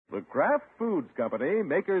The Kraft Foods Company,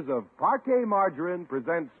 makers of Parquet Margarine,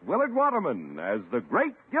 presents Willard Waterman as the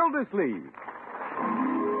Great Gildersleeve.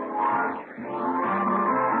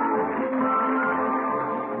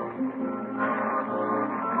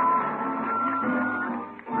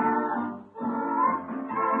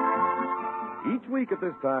 Each week at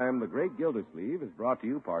this time, the Great Gildersleeve is brought to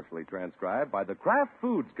you, partially transcribed, by the Kraft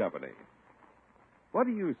Foods Company. What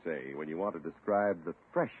do you say when you want to describe the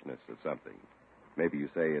freshness of something? Maybe you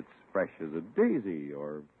say it's fresh as a daisy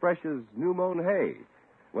or fresh as new-mown hay.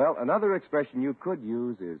 Well, another expression you could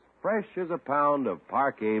use is fresh as a pound of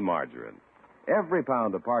Parquet margarine. Every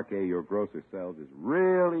pound of Parquet your grocer sells is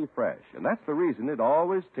really fresh, and that's the reason it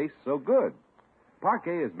always tastes so good.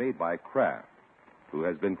 Parquet is made by Kraft, who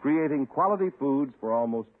has been creating quality foods for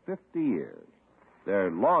almost 50 years.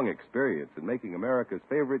 Their long experience in making America's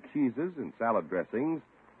favorite cheeses and salad dressings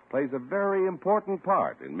plays a very important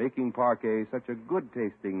part in making Parquet such a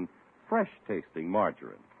good-tasting, fresh-tasting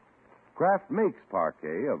margarine. Kraft makes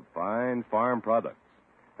Parquet of fine farm products,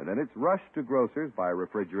 and then it's rushed to grocers by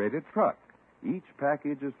refrigerated truck. Each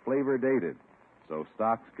package is flavor-dated, so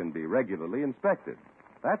stocks can be regularly inspected.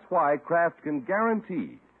 That's why Kraft can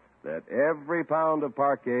guarantee that every pound of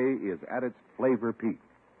Parquet is at its flavor peak.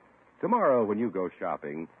 Tomorrow, when you go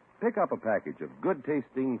shopping, pick up a package of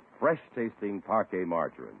good-tasting, fresh-tasting Parquet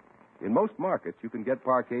margarine. In most markets, you can get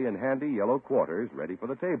Parquet in handy yellow quarters ready for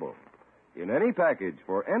the table. In any package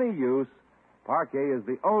for any use, Parquet is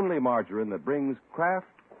the only margarine that brings Kraft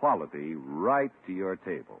quality right to your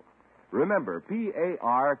table. Remember, P-A-R-K-A-Y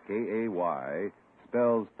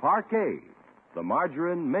spells Parquet, the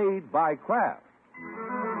margarine made by Kraft.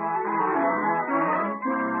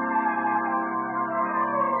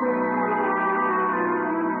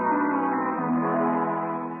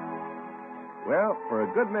 Well, for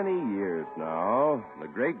a good many years now, the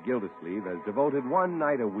Great Gildersleeve has devoted one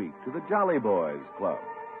night a week to the Jolly Boys Club,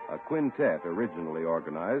 a quintet originally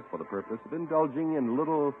organized for the purpose of indulging in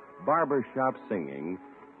little barbershop singing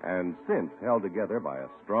and since held together by a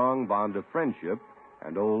strong bond of friendship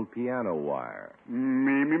and old piano wire.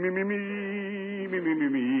 Me.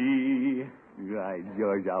 Right,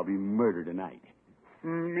 George, I'll be murdered tonight.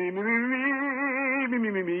 Me.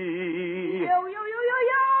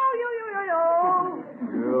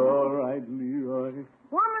 All right, Leroy.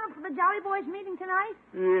 Warming up for the Jolly Boys meeting tonight?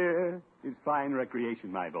 Yeah, it's fine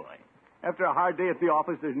recreation, my boy. After a hard day at the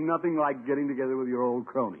office, there's nothing like getting together with your old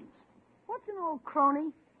cronies. What's an old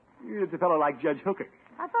crony? It's a fellow like Judge Hooker.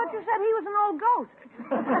 I thought you said he was an old goat.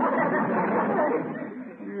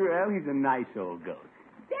 Well, he's a nice old goat.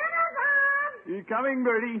 Dinner's on! You coming,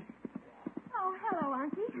 Bertie? Oh, hello,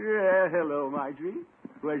 Auntie. Yeah, hello, Marjorie.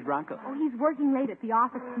 Where's Bronco? Oh, he's working late at the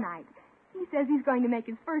office tonight. He says he's going to make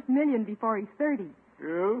his first $1 million before he's 30.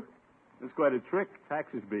 You? That's quite a trick,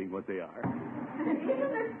 taxes being what they are.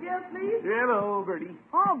 Gildersleeve. Hello, Bertie.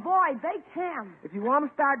 Oh, boy, baked ham. If you want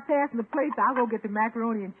to start passing the plates, I'll go get the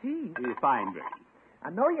macaroni and cheese. You're fine, Bertie. I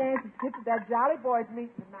know you ain't skipped at that Jolly Boys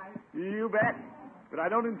meeting tonight. You bet. But I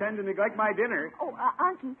don't intend to neglect my dinner. Oh,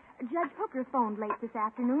 Unky, Judge Hooker phoned late this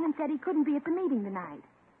afternoon and said he couldn't be at the meeting tonight.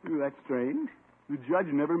 Ooh, that's strange. The judge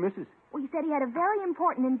never misses. Well, he said he had a very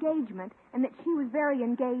important engagement and that she was very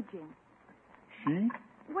engaging. She?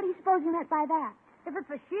 What do you suppose he meant by that? If it's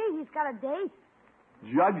a she, he's got a date.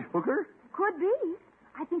 Judge Hooker? Could be.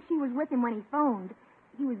 I think she was with him when he phoned.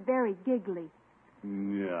 He was very giggly.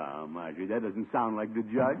 No, Marjorie, that doesn't sound like the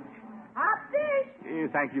judge. Hot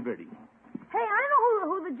fish. Thank you, Bertie. Hey, I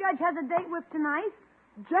know who the judge has a date with tonight.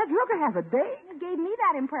 Judge Hooker has a date? It gave me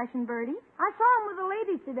that impression, Bertie. I saw him with a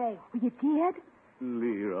lady today. Oh, you did?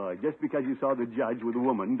 Leroy, just because you saw the judge with a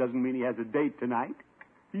woman doesn't mean he has a date tonight.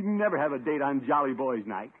 He'd never have a date on Jolly Boys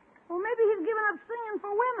night. Well, maybe he's given up singing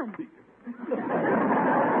for women.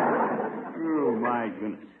 Oh, my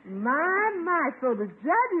goodness. My, so the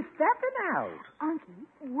judge is stepping out. Unky,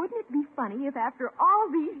 wouldn't it be funny if after all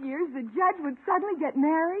these years the judge would suddenly get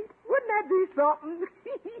married? Wouldn't that be something?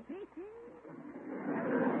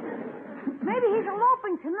 Maybe he's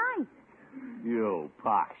eloping tonight. You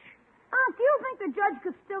posh. Unc, do you think the judge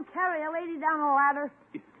could still carry a lady down a ladder?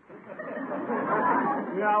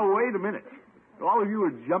 Now, wait a minute. All of you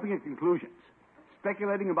are jumping at conclusions,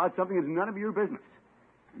 speculating about something that's none of your business.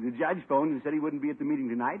 The judge phoned and said he wouldn't be at the meeting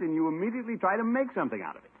tonight, and you immediately try to make something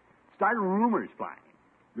out of it. Start rumors flying.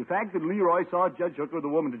 The fact that Leroy saw Judge Hooker with a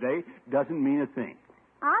woman today doesn't mean a thing.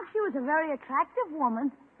 Unc, she was a very attractive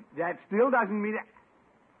woman. That still doesn't mean it.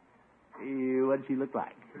 What did she look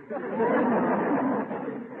like?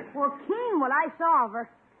 Well, keen what I saw of her.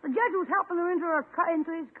 The judge was helping her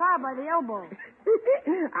into his car by the elbow.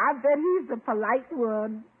 I bet he's the polite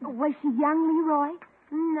one. Was she young, Leroy?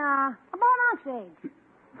 Nah, about Unc's age.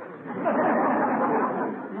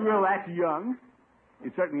 Well, that's young.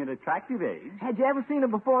 It's certainly an attractive age. Had you ever seen her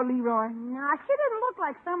before, Leroy? Nah, she didn't look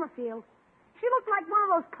like Summerfield. She looked like one of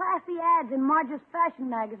those classy ads in Marge's fashion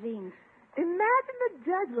magazines. Imagine the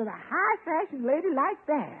judge with a high-fashion lady like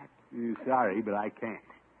that. Sorry, but I can't.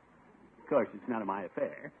 Of course, it's none of my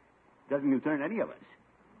affair. It doesn't concern any of us.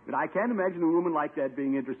 But I can't imagine a woman like that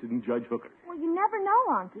being interested in Judge Hooker. Well, you never know,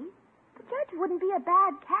 Unky. The judge wouldn't be a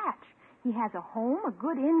bad catch. He has a home, a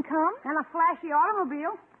good income. And a flashy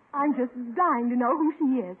automobile. I'm just dying to know who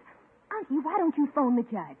she is. Unky, why don't you phone the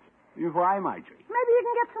judge? Why, Marjorie? Maybe you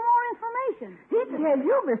can get some more information. He'd tell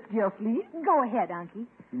you, Miss Gildersleeve. Go ahead, Unky.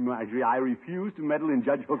 Marjorie, I refuse to meddle in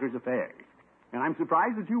Judge Hooker's affairs. And I'm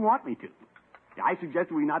surprised that you want me to. I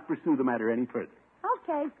suggest we not pursue the matter any further.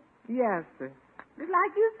 Okay. Yes, sir. Just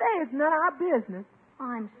like you say, it's none of our business.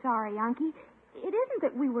 I'm sorry, Unky. It isn't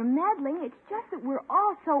that we were meddling. It's just that we're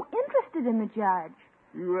all so interested in the judge.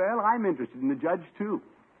 Well, I'm interested in the judge, too.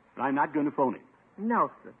 But I'm not going to phone him. No,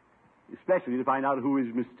 sir. Especially to find out who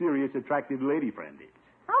his mysterious, attractive lady friend is.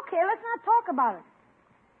 Okay, let's not talk about it.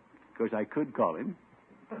 Of course, I could call him,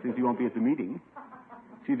 since he won't be at the meeting.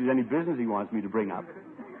 See if there's any business he wants me to bring up.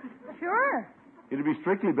 Sure. It'll be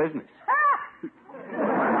strictly business.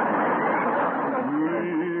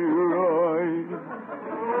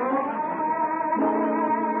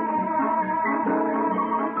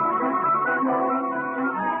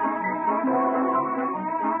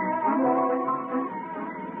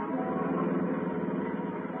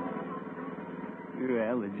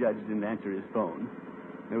 Well, the judge didn't answer his phone.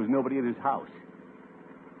 There was nobody at his house.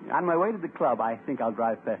 On my way to the club, I think I'll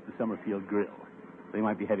drive past the Summerfield Grill. They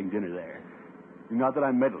might be having dinner there. Not that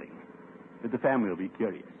I'm meddling, but the family will be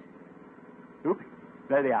curious. Oop,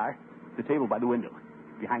 there they are. The table by the window,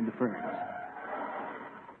 behind the ferns.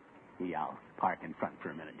 Yeah, I'll park in front for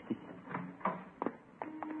a minute.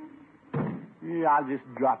 Yeah, I'll just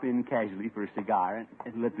drop in casually for a cigar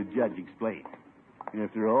and let the judge explain.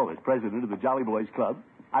 After all, as president of the Jolly Boys Club,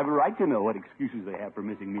 I have a right to know what excuses they have for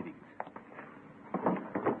missing meetings.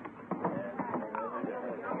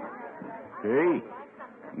 Hey,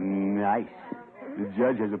 nice. The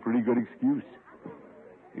judge has a pretty good excuse.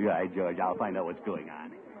 Yeah, George, I'll find out what's going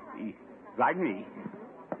on. Pardon me.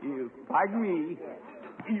 Pardon me.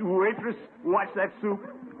 Waitress, what's that soup?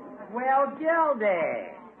 Well, Gildy.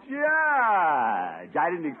 Judge, I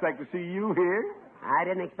didn't expect to see you here. I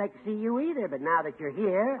didn't expect to see you either, but now that you're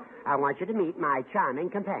here, I want you to meet my charming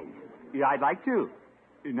companion. Yeah, I'd like to,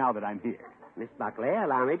 now that I'm here. Miss Buckley,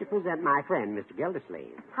 allow me to present my friend, Mr.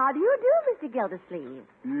 Gildersleeve. How do you do, Mr. Gildersleeve?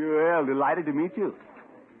 Well, delighted to meet you.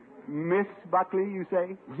 Miss Buckley, you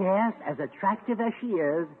say? Yes, as attractive as she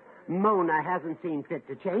is, Mona hasn't seen fit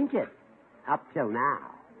to change it. Up till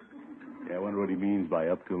now. Yeah, I wonder what he means by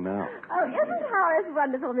up till now. Oh, isn't Horace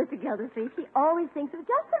wonderful, Mr. Gildersleeve? He always thinks of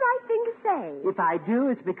just the right thing to say. If I do,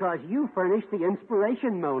 it's because you furnished the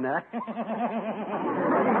inspiration, Mona.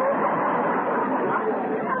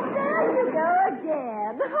 There you go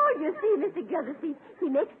again. Oh, you see, Mr. Gildersleeve, he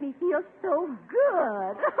makes me feel so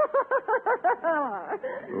good.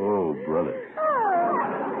 Oh, brother.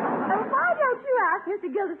 Why don't you ask Mr.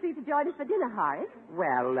 Gildersleeve to join us for dinner, Horace?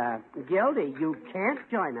 Well, Gildy, you can't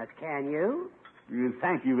join us, can you?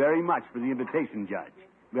 Thank you very much for the invitation, Judge.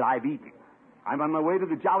 But I've eaten. I'm on my way to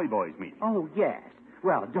the Jolly Boys meeting. Oh, yes.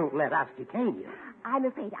 Well, don't let us detain you. I'm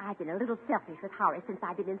afraid I've been a little selfish with Horace since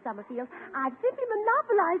I've been in Summerfield. I've simply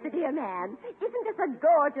monopolized the dear man. Isn't this a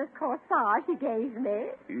gorgeous corsage he gave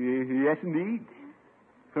me? Yes, indeed.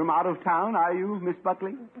 From out of town, are you, Miss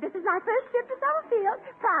Buckley? This is my first trip to Summerfield.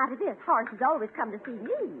 Prior to this, Horace has always come to see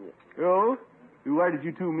me. Oh? Where did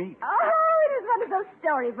you two meet? Oh, it was one of those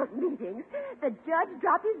storybook meetings. The judge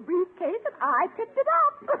dropped his briefcase and I picked it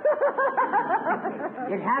up.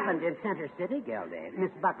 It happened in Center City, Gildy, Miss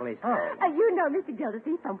Buckley's home. You know, Mr.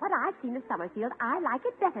 Gildersleeve, from what I've seen of Summerfield, I like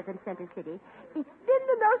it better than Center City. It's been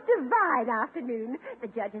the most divine afternoon. The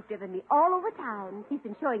judge has driven me all over town. He's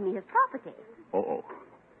been showing me his property. Oh.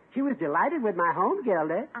 She was delighted with my home,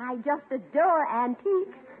 Gildy. I just adore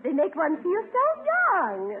antiques. They make one feel so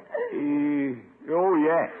young. Oh,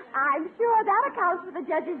 yes. I'm sure that accounts for the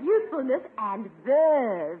judge's youthfulness and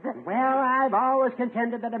verve. Well, I've always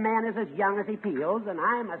contended that a man is as young as he feels, and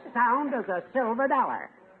I'm as sound as a silver dollar.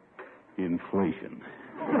 Inflation.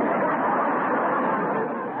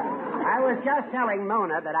 I was just telling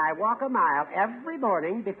Mona that I walk a mile every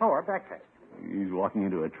morning before breakfast. He's walking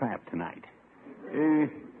into a trap tonight.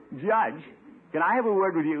 Judge, can I have a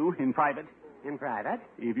word with you in private? In private?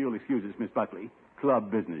 If you'll excuse us, Miss Buckley.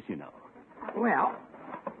 Club business, you know. Well,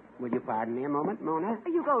 Will you pardon me a moment, Mona?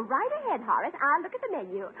 You go right ahead, Horace. I'll look at the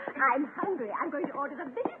menu. I'm hungry. I'm going to order the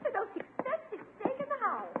biggest and most expensive steak in the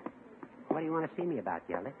house. What do you want to see me about,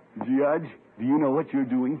 Gildy? Judge, do you know what you're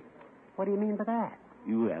doing? What do you mean by that?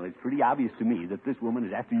 Well, it's pretty obvious to me that this woman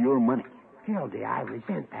is after your money. Gildy, I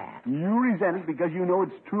resent that. You resent it because you know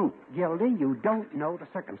it's true. Gildy, you don't know the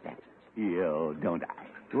circumstances. Yeah, don't I?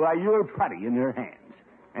 Why, you're putty in her hands.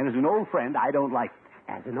 And as an old friend, I don't like it.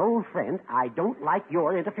 As an old friend, I don't like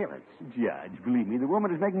your interference. Judge, believe me, the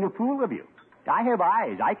woman is making a fool of you. I have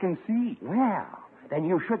eyes. I can see. Well, then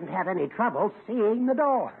you shouldn't have any trouble seeing the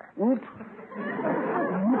door. Oop.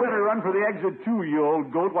 You better run for the exit, too, you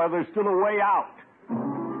old goat, while there's still a way out.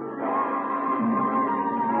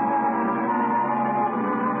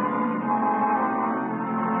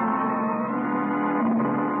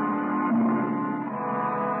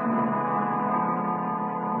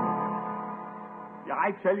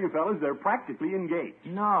 I tell you, fellas, they're practically engaged.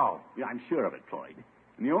 No. Yeah, I'm sure of it, Floyd.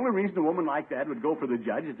 And the only reason a woman like that would go for the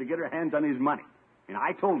judge is to get her hands on his money. And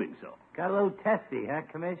I told him so. Got a little testy, huh,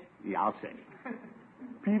 Commish? Yeah, I'll say.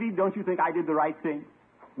 Peavy, don't you think I did the right thing?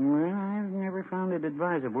 Well, I've never found it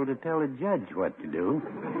advisable to tell a judge what to do.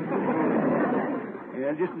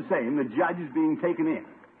 Yeah, just the same, the judge is being taken in.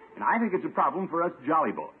 And I think it's a problem for us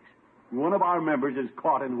jolly boys. One of our members is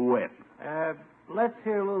caught in a web. Let's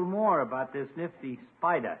hear a little more about this nifty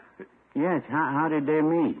spider. Yes, how did they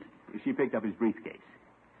meet? She picked up his briefcase.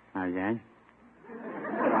 How's that?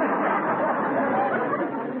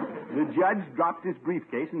 The judge dropped his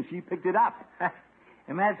briefcase and she picked it up.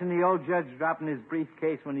 Imagine the old judge dropping his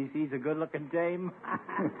briefcase when he sees a good-looking dame.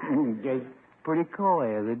 Just pretty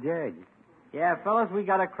coy of the judge. Yeah, fellas, we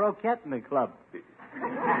got a croquette in the club.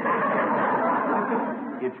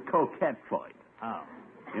 It's Coquette, Floyd. Oh.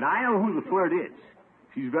 And I know who the flirt is.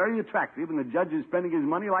 She's very attractive, and the judge is spending his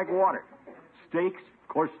money like water. Steaks,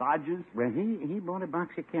 corsages. Well, he bought a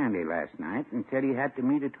box of candy last night and said he had to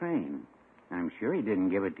meet a train. I'm sure he didn't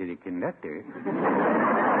give it to the conductor.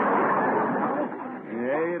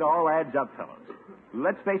 Yeah, it all adds up, fellows.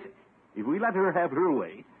 Let's face it. If we let her have her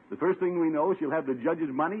way, the first thing we know, she'll have the judge's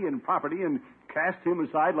money and property and cast him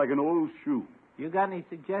aside like an old shoe. You got any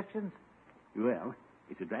suggestions? Well,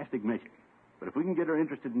 it's a drastic measure. But if we can get her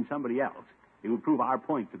interested in somebody else, it would prove our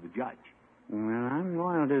point to the judge. Well, I'm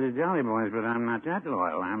loyal to the Jolly Boys, but I'm not that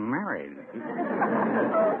loyal. I'm married.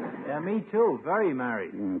 Yeah, me too. Very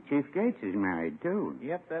married. And Chief Gates is married, too.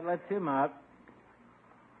 Yep, that lets him out.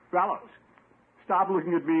 Fellows, stop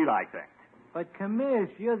looking at me like that. But,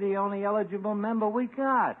 Commish, you're the only eligible member we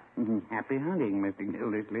got. Happy hunting, Mr.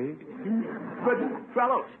 Gildersleeve. But,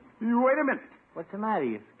 fellows, wait a minute. What's the matter?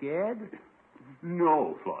 You scared?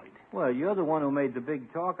 No, Floyd. Well, you're the one who made the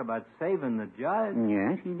big talk about saving the judge.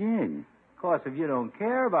 Yes, he did. Of course, if you don't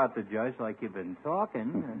care about the judge like you've been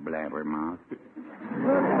talking... Blabbermouth.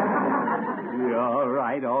 Yeah, all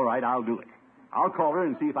right, I'll do it. I'll call her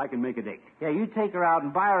and see if I can make a date. Yeah, you take her out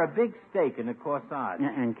and buy her a big steak and a corsage.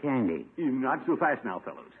 And candy. Not so fast now,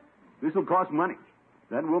 fellows. This will cost money.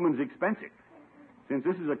 That woman's expensive. Since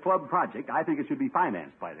this is a club project, I think it should be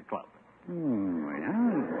financed by the club.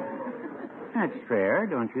 Well, that's fair,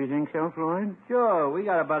 don't you think so, Floyd? Sure, we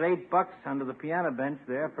got about $8 under the piano bench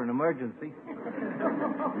there for an emergency.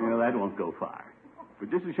 Well, that won't go far.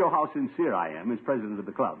 But just to show how sincere I am as president of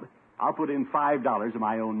the club, I'll put in $5 of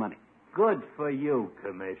my own money. Good for you,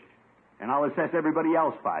 Commish. And I'll assess everybody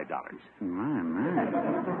else $5. My.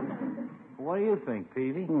 What do you think,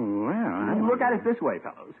 Peavy? Well, Look at it this way,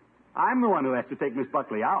 fellows. I'm the one who has to take Miss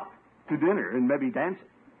Buckley out to dinner and maybe dancing.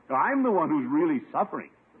 I'm the one who's really suffering.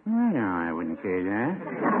 Well, no, I wouldn't say that.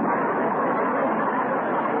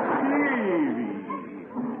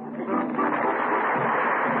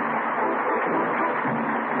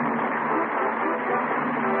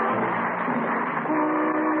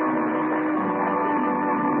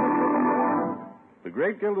 The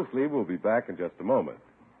great Gildersleeve will be back in just a moment.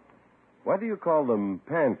 Whether you call them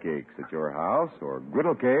pancakes at your house, or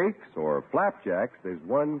griddle cakes, or flapjacks, there's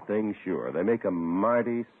one thing sure. They make a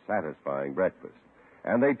mighty satisfying breakfast.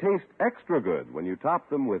 And they taste extra good when you top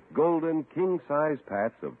them with golden king-size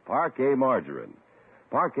pats of Parquet margarine.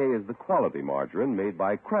 Parquet is the quality margarine made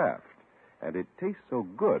by Kraft. And it tastes so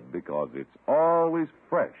good because it's always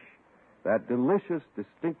fresh. That delicious,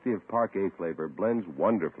 distinctive Parquet flavor blends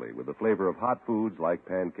wonderfully with the flavor of hot foods like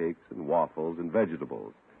pancakes and waffles and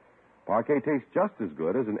vegetables. Parquet tastes just as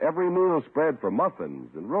good as in every meal spread for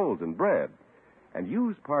muffins and rolls and bread. And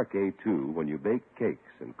use Parquet, too, when you bake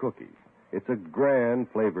cakes and cookies. It's a grand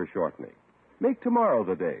flavor shortening. Make tomorrow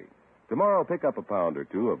the day. Tomorrow, pick up a pound or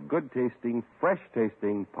two of good-tasting,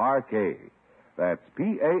 fresh-tasting Parquet. That's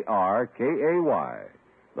Parkay.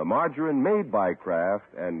 the margarine made by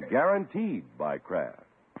Kraft and guaranteed by Kraft.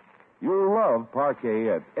 You'll love Parquet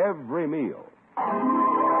at every meal.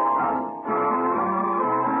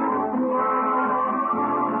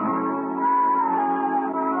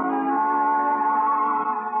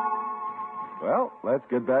 Well, let's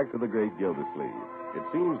get back to the great Gildersleeve. It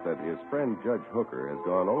seems that his friend Judge Hooker has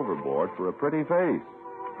gone overboard for a pretty face.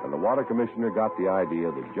 And the water commissioner got the idea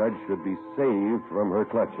the judge should be saved from her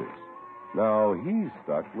clutches. Now he's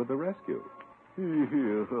stuck with the rescue. Mr.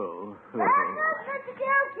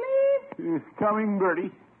 Gildersleeve. Coming,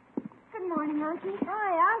 Bertie. Good morning, Unky.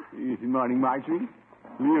 Hi, Unc. Good morning, Marjorie.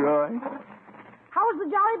 Leroy. How was the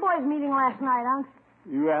Jolly Boys meeting last night, Unc?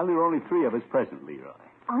 Well, there were only 3 of us present, Leroy.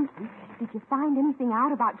 Unky, did you find anything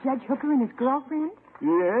out about Judge Hooker and his girlfriend?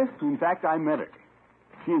 Yes, in fact, I met her.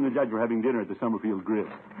 She and the judge were having dinner at the Summerfield Grill.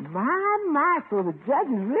 My, so the judge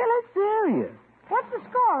is really serious. What's the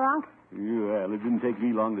score, Unc? Well, it didn't take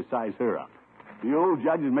me long to size her up. The old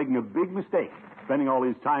judge is making a big mistake, spending all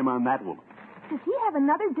his time on that woman. Does he have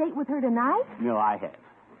another date with her tonight? No, I have.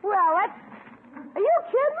 Well, that's... Are you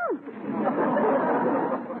kidding?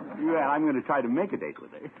 Well, I'm going to try to make a date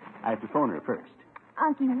with her. I have to phone her first.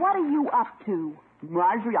 Unky, what are you up to?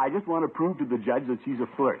 Marjorie, I just want to prove to the judge that she's a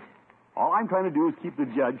flirt. All I'm trying to do is keep the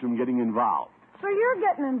judge from getting involved. So you're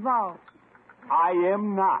getting involved. I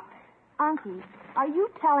am not. Unky, are you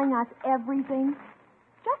telling us everything?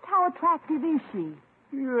 Just how attractive is she?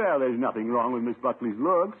 Well, there's nothing wrong with Miss Buckley's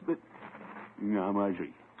looks, but... No,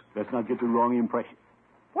 Marjorie, let's not get the wrong impression.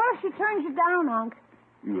 What if she turns you down, Unc?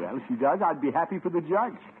 Well, if she does, I'd be happy for the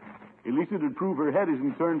judge. At least it'd prove her head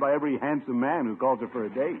isn't turned by every handsome man who calls her for a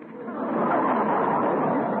date.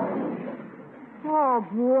 Oh,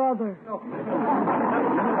 brother.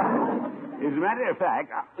 As a matter of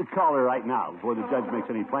fact, I'll call her right now before the judge makes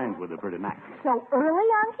any plans with her for tonight. So early,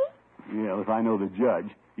 Unky? Yeah, if I know the judge,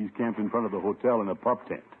 he's camped in front of the hotel in a pup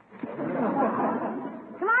tent. Can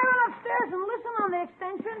I run upstairs and listen on the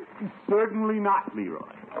extension? Certainly not, Leroy.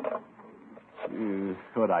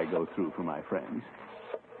 What I go through for my friends.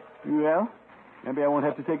 Well, maybe I won't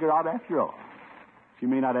have to take her out after all. She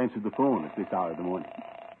may not answer the phone at this hour of the morning.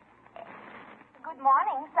 Good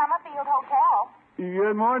morning, Summerfield Hotel.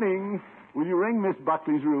 Good morning. Will you ring Miss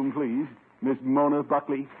Buckley's room, please? Miss Mona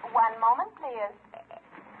Buckley. One moment, please.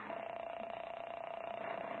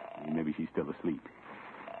 Maybe she's still asleep.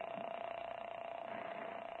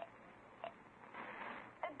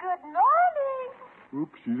 Good morning.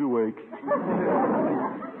 Oops, she's awake.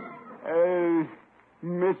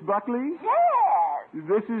 Miss Buckley? Yes.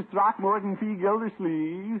 This is Throckmorton P.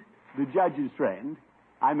 Gildersleeve, the judge's friend.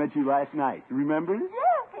 I met you last night. Remember?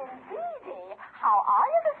 Yes, indeedy. How are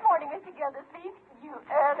you this morning, Mr. Gildersleeve? You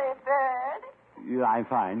early bird. Yeah, I'm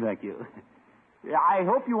fine, thank you. I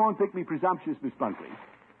hope you won't think me presumptuous, Miss Buckley,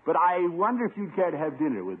 but I wonder if you'd care to have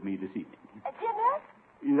dinner with me this evening.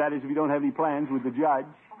 Dinner? That is, if you don't have any plans with the judge.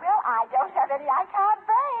 Well, I don't have any I can't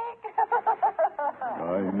break.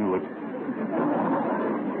 I knew it.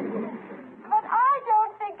 But I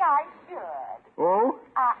don't think I should. Oh?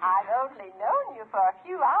 I've only known you for a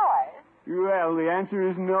few hours. Well, the answer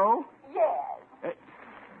is no? Yes.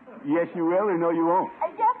 Yes, you will, or no, you won't?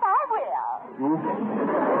 Yes, I will.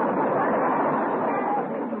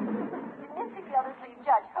 Mr. Gildersleeve,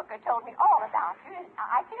 Judge Hooker told me all about you, and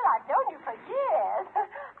I feel I've known you for years.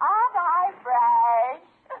 Aren't I brash?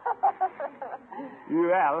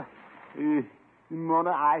 Well,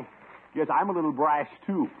 Mona, I guess I'm a little brash,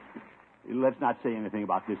 too. Let's not say anything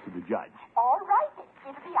about this to the judge. All right.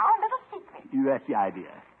 It'll be our little secret. That's the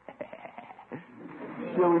idea.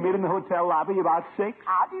 Shall we meet in the hotel lobby about 6?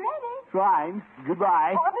 I'll be ready. Fine.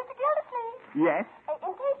 Goodbye. Oh, Mr. Gildersleeve. Yes?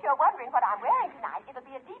 In case you're wondering what I'm wearing tonight, it'll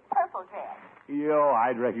be a deep purple dress.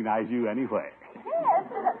 I'd recognize you anywhere. Yes.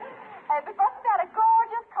 But wasn't that a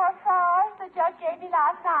gorgeous corsage the judge gave me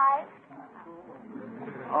last night?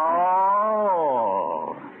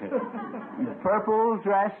 Oh. Purple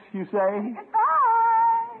dress, you say?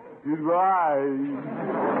 Goodbye. Goodbye.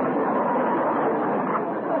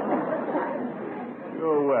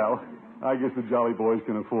 Oh, well, I guess the Jolly Boys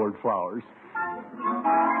can afford flowers.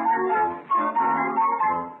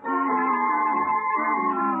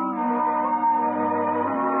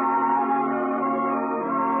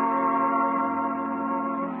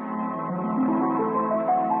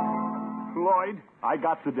 Floyd, I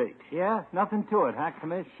got the date. Yeah? Nothing to it, huh,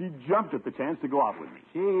 Commish? She jumped at the chance to go out with me.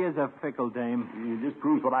 She is a fickle dame. It just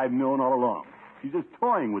proves what I've known all along. She's just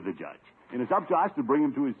toying with the judge, and it's up to us to bring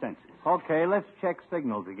him to his senses. Okay, let's check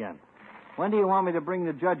signals again. When do you want me to bring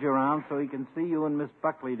the judge around so he can see you and Miss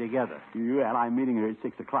Buckley together? Well, I'm meeting her at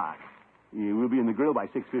 6 o'clock. We'll be in the grill by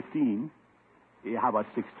 6:15. How about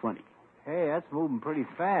 6:20? Hey, that's moving pretty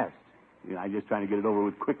fast. I'm just trying to get it over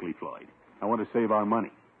with quickly, Floyd. I want to save our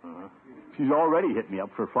money. Uh-huh. She's already hit me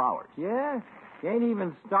up for flowers. Yeah? You ain't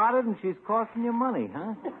even started and she's costing you money,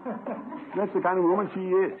 huh? That's the kind of woman she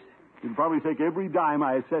is. She'd probably take every dime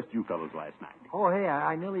I assessed you fellows last night. Oh, hey,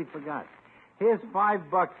 I nearly forgot. Here's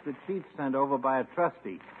 $5 the chief sent over by a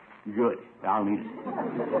trustee. Good. I'll need it.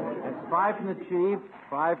 That's 5 from the chief,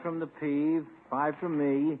 5 from the peeve, 5 from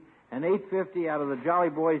me, and $8.50 out of the Jolly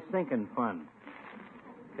Boys sinking fund.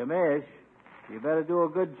 Commish, you better do a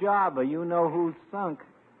good job or you know who's sunk.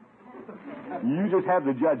 You just have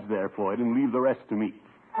the judge there, Floyd, and leave the rest to me.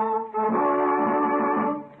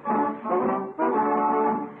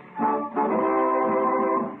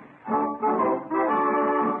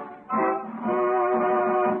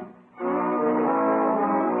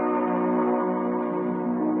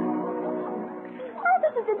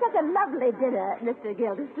 Such a lovely dinner, Mr.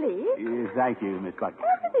 Gildersleeve. Thank you, Miss Buckley.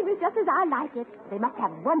 Everything was just as I like it. They must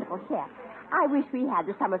have wonderful chefs. I wish we had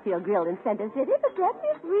the Summerfield Grill in Center City, but guess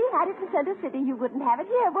if we had it in Center City, you wouldn't have it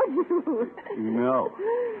here, would you? No.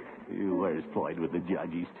 Where's Floyd with the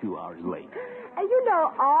judge? He's 2 hours late. You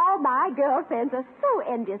know, all my girlfriends are so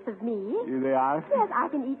envious of me. They are? Yes, I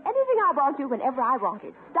can eat anything I want to whenever I want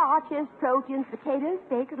it. Starches, proteins, potatoes,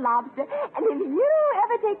 steak, lobster. And if you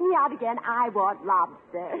ever take me out again, I want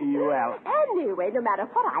lobster. Well. Anyway, no matter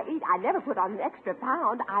what I eat, I never put on an extra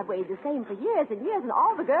pound. I weighed the same for years and years, and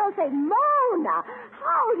all the girls say, Mona,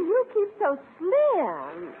 how do you keep so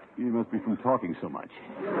slim? You must be from talking so much.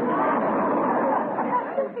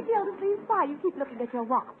 Mr. Gildersleeve, why do you keep looking at your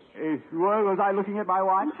watch? Was I looking at my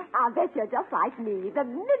watch? I'll bet you're just like me. The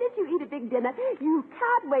minute you eat a big dinner, you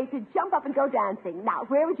can't wait to jump up and go dancing. Now,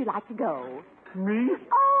 where would you like to go? Me?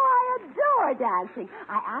 Oh, I adore dancing.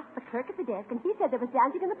 I asked the clerk at the desk, and he said there was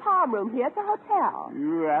dancing in the palm room here at the hotel.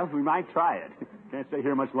 Well, we might try it. Can't stay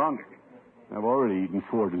here much longer. I've already eaten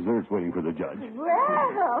 4 desserts waiting for the judge.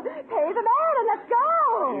 Well, pay the man and let's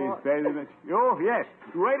go. Oh, yes.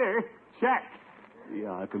 Waiter, check.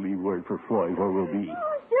 Yeah, I'll have to leave word for Floyd where we'll be.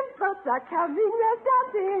 Oh, shipboats are coming. They're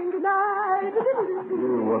dancing tonight.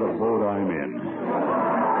 What a boat I'm in.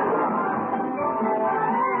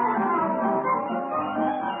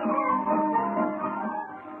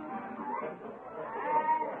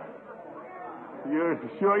 You're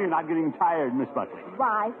sure you're not getting tired, Miss Buckley?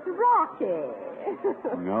 Why, Throcky.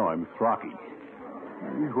 No, I'm Throcky.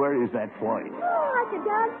 Where is that Floyd? Oh, I could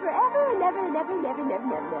dance forever and ever and ever and ever and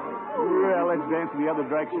ever and ever. Well, let's dance in the other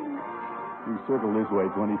direction. You circle this way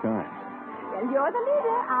 20 times. Well, you're the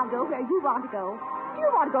leader. I'll go where you want to go. Do you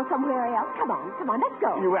want to go somewhere else? Come on, let's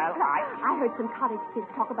go. Well, I heard some cottage kids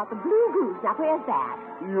talk about the Blue Goose. Now, where's that?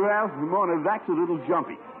 Well, Mona, that's a little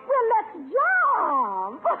jumpy. Well, let's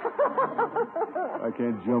jump. I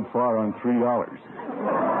can't jump far on $3.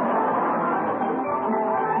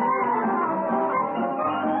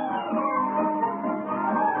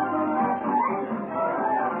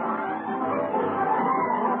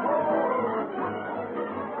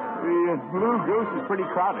 Blue Goose is pretty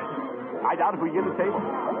crowded. I doubt if we get a table.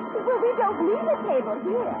 Well, we don't need a table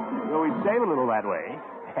here. Well, we'd save a little that way.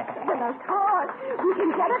 Well, of course. We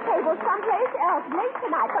can get a table someplace else late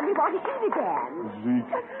tonight when we want to eat again.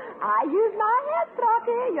 Zeke. I use my head,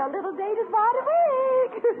 Throcky. Your little date is wide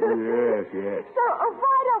awake. Yes. So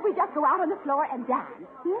why don't we just go out on the floor and dance?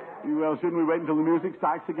 Well, shouldn't we wait until the music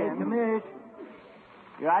starts again? Hey, Commish.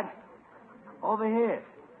 What? Over here.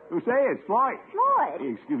 Who say it's Floyd? Floyd?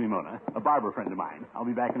 Excuse me, Mona. A barber friend of mine. I'll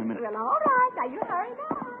be back in a minute. Well, all right. Now, you hurry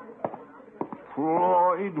back.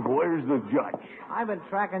 Floyd, where's the judge? I've been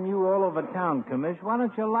tracking you all over town, Commish. Why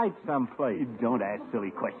don't you light someplace? Don't ask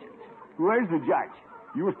silly questions. Where's the judge?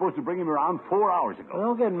 You were supposed to bring him around 4 hours ago. Well,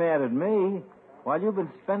 don't get mad at me. While you've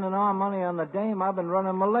been spending our money on the dame, I've been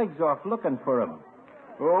running my legs off looking for him.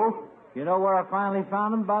 Oh? You know where I finally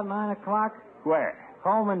found him about 9 o'clock? Where?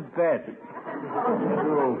 Home in bed.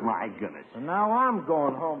 Oh, my goodness. And now I'm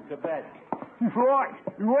going home to bed. Floyd,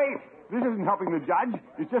 wait. This isn't helping the judge.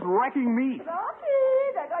 It's just wrecking me.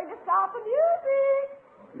 Rocky, they're going to stop the music.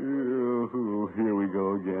 Oh, here we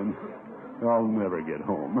go again. I'll never get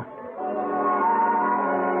home.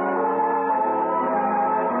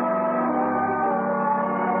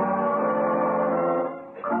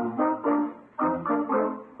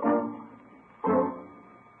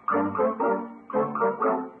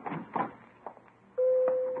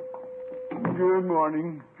 Good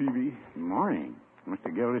morning, Peavy. Morning.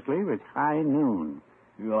 Mr. Gildersleeve, it's high noon.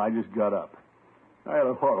 Well, I just got up. I had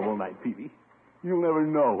a horrible night, Peavy. You'll never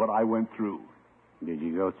know what I went through. Did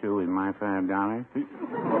you go through with my $5?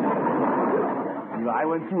 I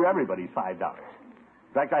went through everybody's $5.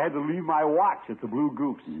 In fact, I had to leave my watch at the Blue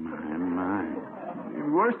Goose. My.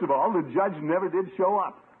 And worst of all, the judge never did show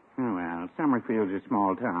up. Oh, well, Summerfield's a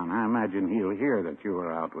small town. I imagine he'll hear that you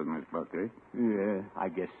were out with Miss Buckley. Yeah, I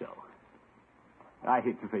guess so. I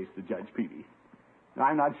hate to face the judge, Peavy.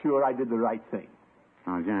 I'm not sure I did the right thing.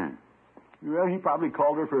 How's that? Well, he probably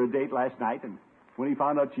called her for a date last night, and when he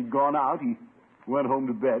found out she'd gone out, he went home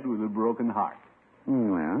to bed with a broken heart.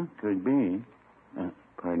 Well, could be.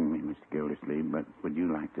 Pardon me, Mr. Gildersleeve, but would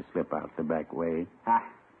you like to slip out the back way? Ah.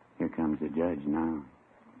 Here comes the judge now.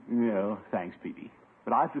 No, thanks, Peavy.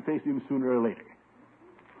 But I'll have to face him sooner or later.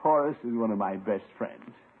 Horace is one of my best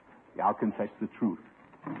friends. I'll confess the truth.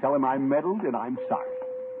 Tell him I meddled and I'm sorry.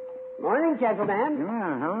 Morning, gentlemen.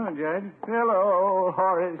 Well, hello, Judge. Hello,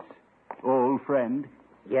 Horace. Old friend.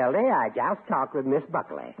 Gildy, I just talked with Miss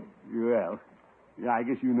Buckley. Well, I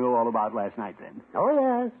guess you know all about last night then. Oh,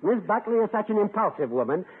 yes. Miss Buckley is such an impulsive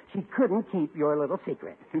woman, she couldn't keep your little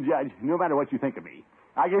secret. Judge, no matter what you think of me,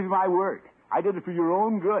 I gave you my word. I did it for your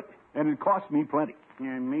own good, and it cost me plenty.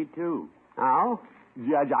 And me, too. Oh?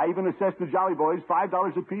 Judge, I even assessed the Jolly Boys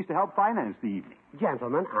 $5 apiece to help finance the evening.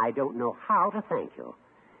 Gentlemen, I don't know how to thank you.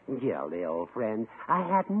 Gildy, old friend, I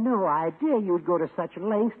had no idea you'd go to such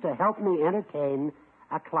lengths to help me entertain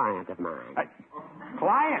a client of mine.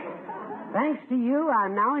 Client? Thanks to you,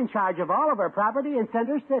 I'm now in charge of all of our property in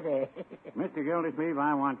Center City. Mr. Gildersleeve,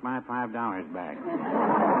 I want my $5 back.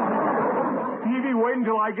 Peavy, wait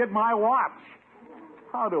until I get my watch.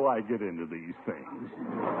 How do I get into these things?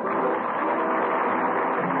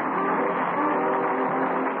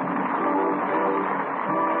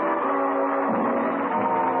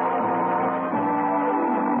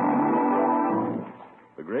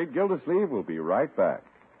 The Great Gildersleeve will be right back.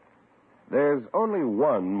 There's only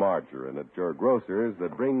one margarine at your grocer's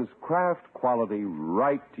that brings craft quality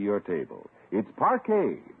right to your table. It's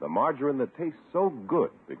Parquet, the margarine that tastes so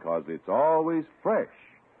good because it's always fresh.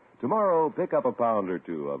 Tomorrow, pick up a pound or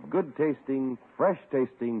two of good-tasting,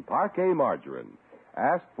 fresh-tasting Parquet margarine.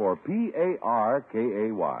 Ask for Parkay.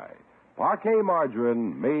 Parquet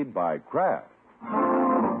margarine made by Kraft.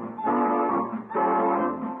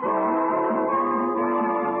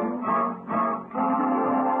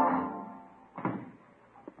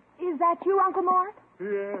 Is that you, Uncle Mort?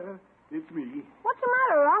 Yeah, it's me. What's the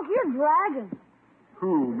matter, Unc? You're dragging.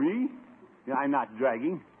 Who, me? Yeah, I'm not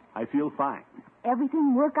dragging. I feel fine.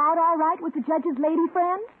 Everything work out all right with the judge's lady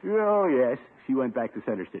friend? Oh, yes. She went back to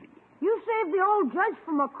Center City. You saved the old judge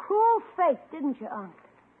from a cruel fate, didn't you, Unc?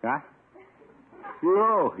 Huh?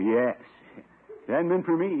 Oh, yes. If it hadn't been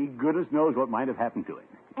for me, goodness knows what might have happened to him.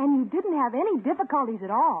 And you didn't have any difficulties at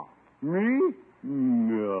all. Me?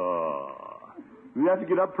 No. We have to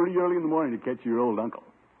get up pretty early in the morning to catch your old uncle.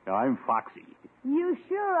 Now, I'm foxy. You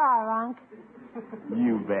sure are, Unc.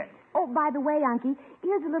 You bet. Oh, by the way, Unky,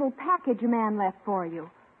 here's a little package a man left for you.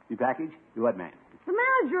 You package? What, man? The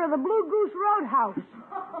manager of the Blue Goose Roadhouse.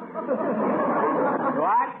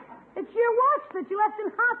 What? It's your watch that you left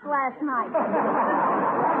in Hop last night.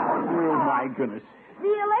 Oh, my goodness. See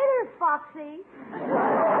you later, Foxy.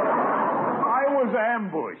 I was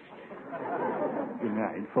ambushed. Good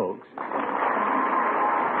night, folks.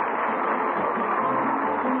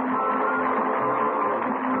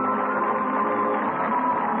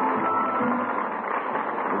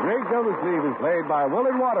 The Great Gildersleeve is played by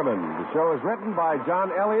Willard Waterman. The show is written by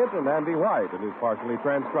John Elliott and Andy White and is partially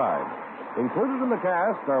transcribed. Included in the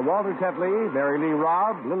cast are Walter Tetley, Mary Lee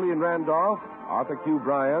Robb, Lillian Randolph, Arthur Q.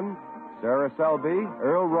 Bryan, Sarah Selby,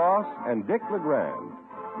 Earl Ross, and Dick LeGrand.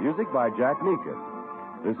 Music by Jack Meakin.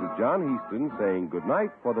 This is John Heaston saying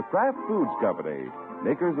goodnight for the Kraft Foods Company,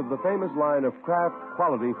 makers of the famous line of Kraft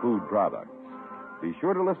quality food products. Be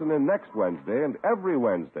sure to listen in next Wednesday and every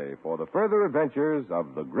Wednesday for the further adventures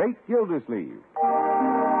of the Great Gildersleeve.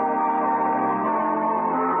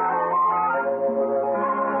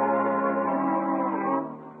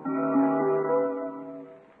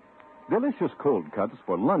 Delicious cold cuts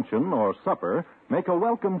for luncheon or supper make a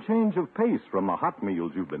welcome change of pace from the hot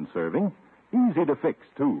meals you've been serving. Easy to fix,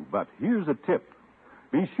 too, but here's a tip.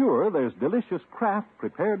 Be sure there's delicious Kraft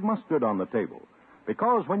prepared mustard on the table,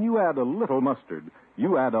 because when you add a little mustard,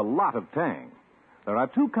 you add a lot of tang. There are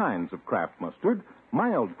two kinds of Kraft mustard,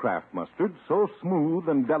 mild Kraft mustard, so smooth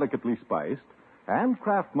and delicately spiced, and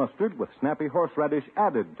Kraft mustard with snappy horseradish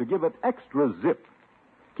added to give it extra zip.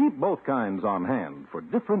 Keep both kinds on hand for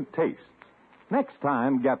different tastes. Next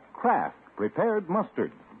time, get Kraft prepared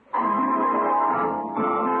mustard.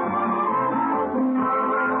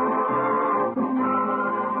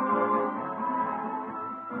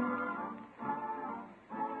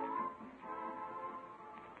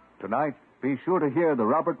 Tonight, be sure to hear the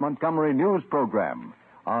Robert Montgomery News program.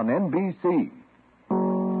 on NBC.